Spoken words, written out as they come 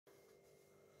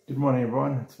Good morning,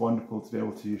 everyone. It's wonderful to be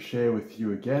able to share with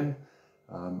you again.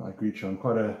 I greet you on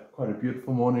quite a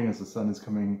beautiful morning as the sun is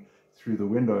coming through the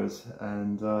windows,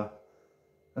 and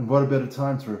what a better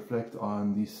time to reflect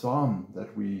on the psalm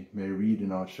that we may read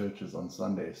in our churches on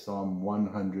Sunday, Psalm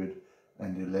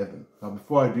 111. Now,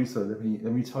 before I do so, let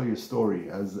me tell you a story,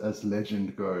 as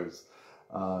legend goes.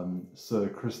 Sir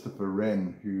Christopher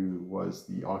Wren, who was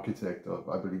the architect of,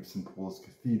 I believe, St. Paul's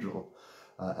Cathedral,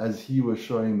 as he was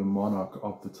showing the monarch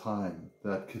of the time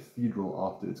that cathedral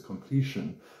after its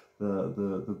completion,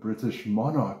 the British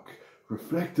monarch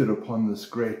reflected upon this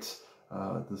great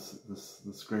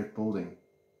this great building,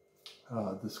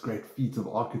 this great feat of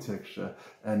architecture,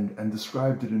 and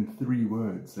described it in 3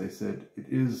 words. They said, it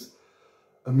is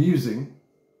amusing,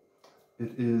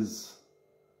 it is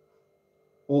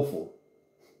awful,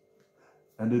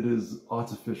 and it is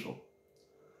artificial.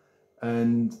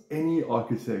 And any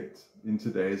architect in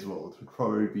today's world would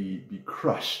probably be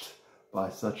crushed by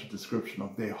such a description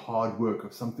of their hard work,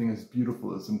 of something as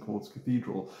beautiful as St. Paul's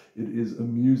Cathedral. It is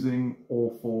amusing,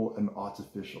 awful, and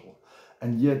artificial.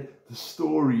 And yet the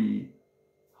story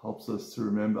helps us to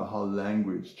remember how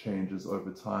language changes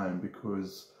over time,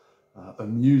 because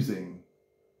amusing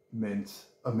meant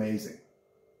amazing,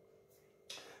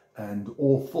 and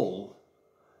awful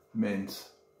meant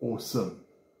awesome,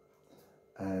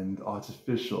 and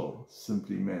artificial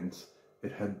simply meant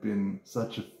it had been,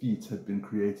 such a feat had been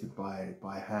created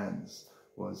by hands,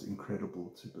 was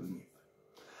incredible to believe.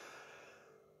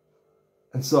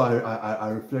 And so I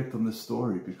reflect on this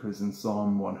story because in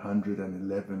Psalm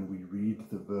 111 we read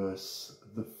the verse,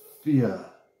 "The fear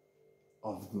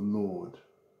of the Lord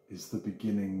is the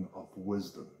beginning of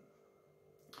wisdom."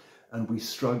 And we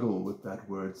struggle with that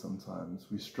word sometimes.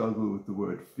 We struggle with the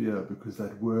word fear because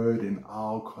that word in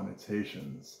our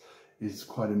connotations is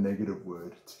quite a negative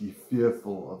word. To be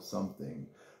fearful of something,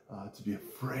 to be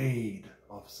afraid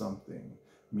of something,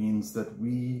 means that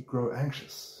we grow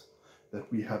anxious,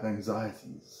 that we have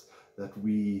anxieties, that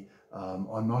we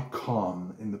are not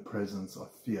calm in the presence of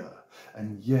fear.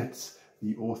 And yet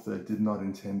the author did not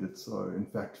intend it so. In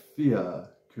fact, fear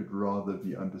could rather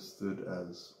be understood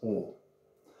as awe.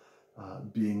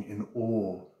 Being in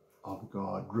awe of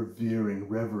God, revering,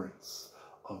 reverence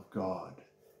of God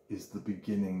is the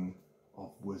beginning of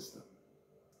wisdom.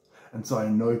 And so I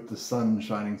note the sun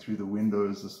shining through the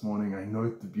windows this morning. I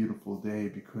note the beautiful day,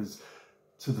 because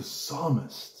to the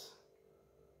psalmist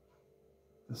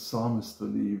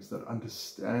believes that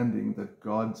understanding that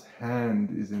God's hand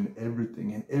is in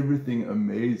everything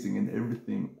amazing, in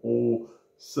everything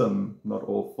awesome, not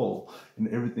awful, in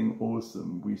everything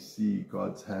awesome, we see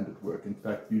God's hand at work. In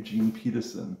fact, Eugene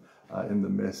Peterson in the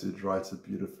Message writes it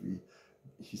beautifully.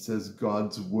 He says,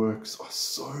 God's works are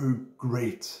so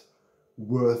great,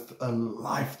 worth a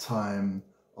lifetime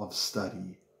of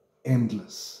study,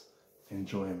 endless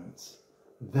enjoyment.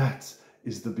 That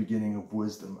is the beginning of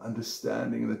wisdom,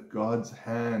 understanding that God's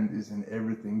hand is in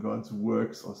everything. God's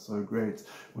works are so great.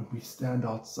 When we stand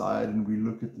outside and we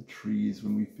look at the trees,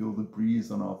 when we feel the breeze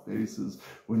on our faces,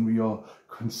 when we are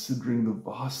considering the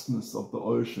vastness of the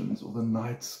oceans or the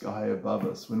night sky above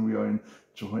us, when we are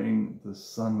enjoying the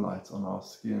sunlight on our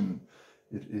skin,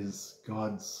 it is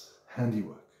God's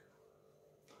handiwork.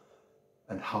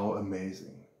 And how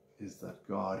amazing is that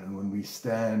God? And when we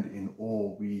stand in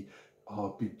awe, we're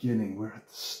at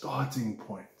the starting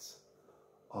point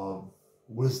of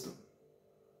wisdom.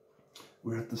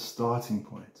 We're at the starting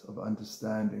point of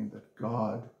understanding that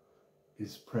God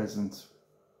is present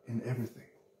in everything,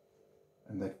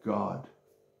 and that God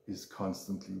is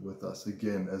constantly with us.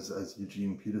 Again, as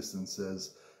Eugene Peterson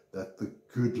says, that the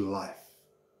good life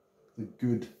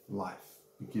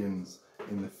begins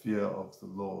in the fear of the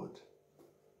Lord.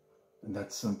 And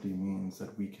that simply means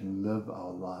that we can live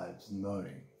our lives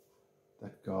knowing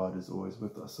that God is always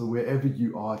with us. So wherever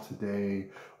you are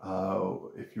today,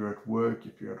 if you're at work,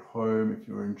 if you're at home, if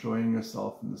you're enjoying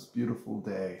yourself in this beautiful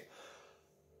day,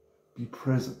 be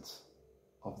present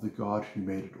of the God who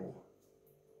made it all.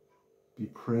 Be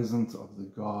present of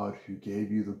the God who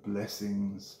gave you the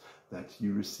blessings that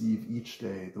you receive each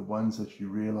day, the ones that you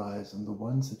realize and the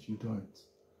ones that you don't.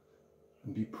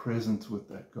 And be present with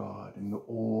that God in the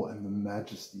awe and the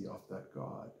majesty of that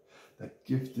God that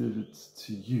gifted it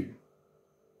to you.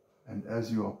 And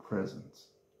as you are present,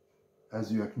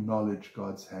 as you acknowledge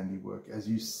God's handiwork, as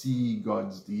you see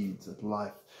God's deeds at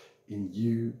life in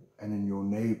you and in your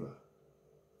neighbor,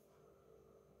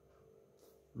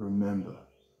 remember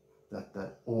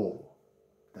that awe,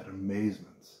 that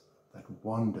amazement, that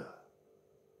wonder,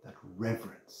 that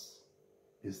reverence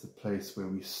is the place where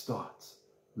we start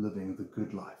living the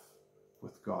good life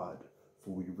with God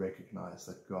for we recognize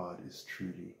that God is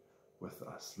truly with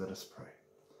us. Let us pray.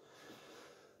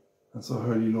 And so,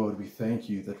 Holy Lord, we thank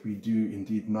you that we do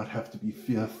indeed not have to be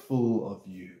fearful of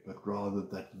you, but rather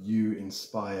that you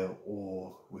inspire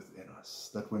awe within us.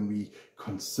 That when we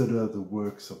consider the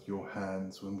works of your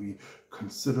hands, when we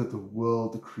consider the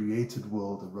world, the created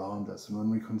world around us, and when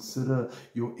we consider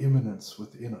your immanence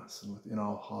within us and within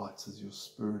our hearts as your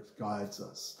Spirit guides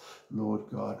us, Lord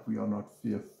God, we are not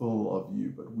fearful of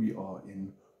you, but we are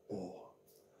in awe.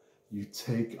 You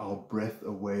take our breath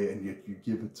away, and yet you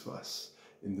give it to us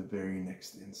in the very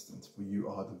next instant, for you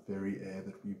are the very air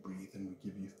that we breathe, and we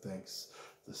give you thanks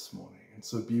this morning. And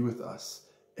so be with us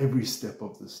every step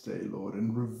of this day, Lord,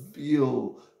 and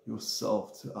reveal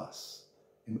yourself to us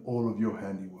in all of your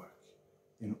handiwork,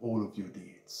 in all of your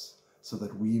deeds, so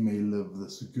that we may live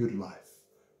this good life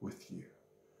with you.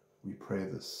 We pray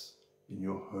this in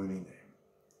your holy name.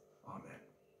 Amen.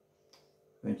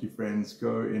 Thank you, friends.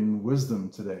 Go in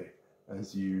wisdom today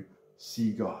as you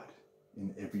see God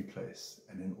in every place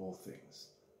and in all things.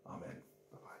 Amen.